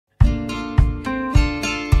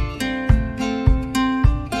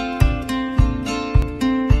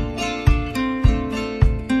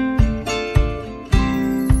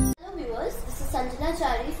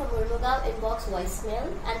voicemail,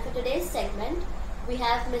 and for today's segment, we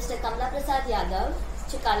have Mr. Kamla Prasad Yadav,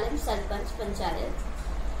 Chicalim, Sarpanch, Panchayat.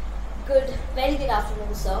 Very good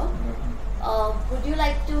afternoon, sir. Would you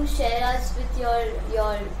like to share us with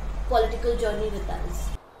your political journey with us?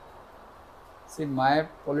 See, my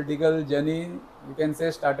political journey, you can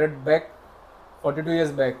say, started back 42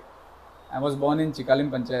 years back. I was born in Chicalim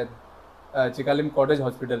Panchayat, Chicalim Cottage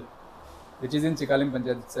Hospital, which is in Chicalim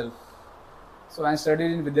Panchayat itself. So I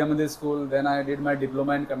studied in Vidya Mandir school, then I did my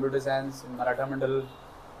diploma in computer science in Maratha Mandal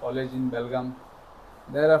College in Belgaum.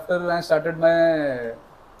 Thereafter I started my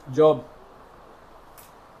job.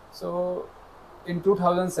 So in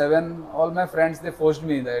 2007, all my friends, they forced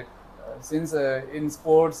me that since in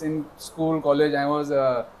sports, in school, college, I was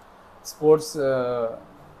a sports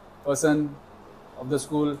person of the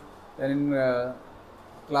school. Then in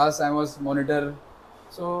class, I was monitor.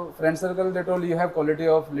 So friend circle, they told you have quality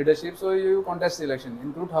of leadership, so you contest election.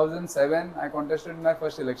 In 2007, I contested my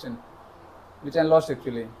first election, which I lost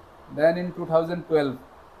actually. Then in 2012,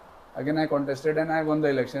 again I contested and I won the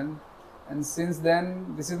election. And since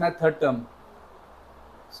then, this is my third term.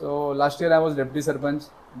 So last year I was deputy Sarpanch.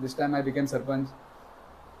 This time I became Sarpanch.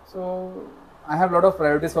 So I have a lot of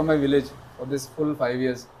priorities for my village for this full 5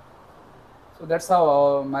 years. So that's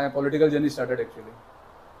how my political journey started actually.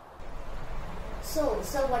 So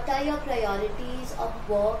what are your priorities of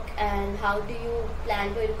work and how do you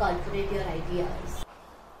plan to incorporate your ideas?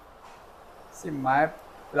 See, my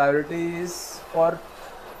priority is for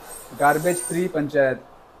garbage-free panchayat.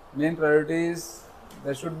 Main priority is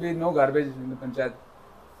there should be no garbage in the panchayat,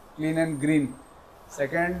 clean and green.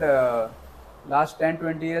 Second, last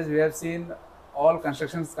 10-20 years we have seen all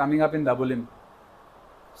constructions coming up in Dabolim.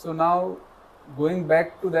 So now going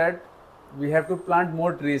back to that, we have to plant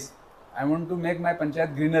more trees. I want to make my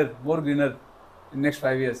panchayat greener, more greener in next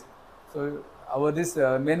 5 years. So our this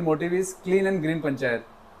main motive is clean and green panchayat.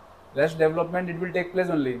 Rest development, it will take place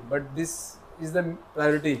only, but this is the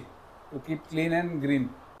priority to keep clean and green.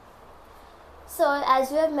 So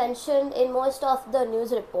as you have mentioned in most of the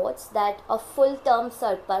news reports that a full-term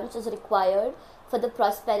Sarpanch is required for the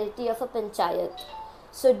prosperity of a panchayat.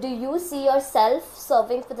 So do you see yourself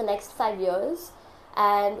serving for the next 5 years,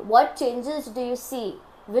 and what changes do you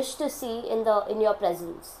wish to see in your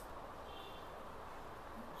presence?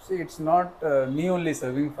 See, it's not me only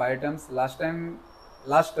serving 5 terms. Last term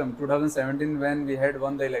 2017, when we had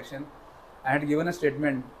won the election, I had given a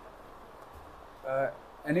statement.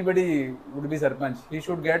 Anybody would be Sarpanch, he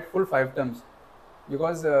should get full 5 terms,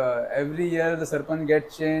 because every year the Sarpanch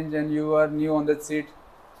gets changed and you are new on that seat.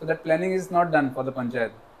 So that planning is not done for the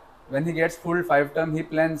panchayat. When he gets full 5 term, he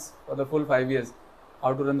plans for the full 5 years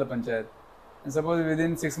how to run the panchayat. And suppose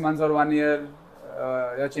within 6 months or 1 year,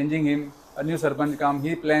 you are changing him, a new Sarpanch comes,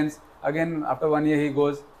 he plans, again after 1 year he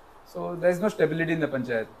goes. So there is no stability in the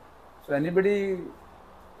panchayat. So anybody,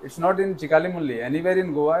 it's not in Chicalim only, anywhere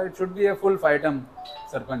in Goa, it should be a full 5 term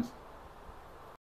Sarpanch.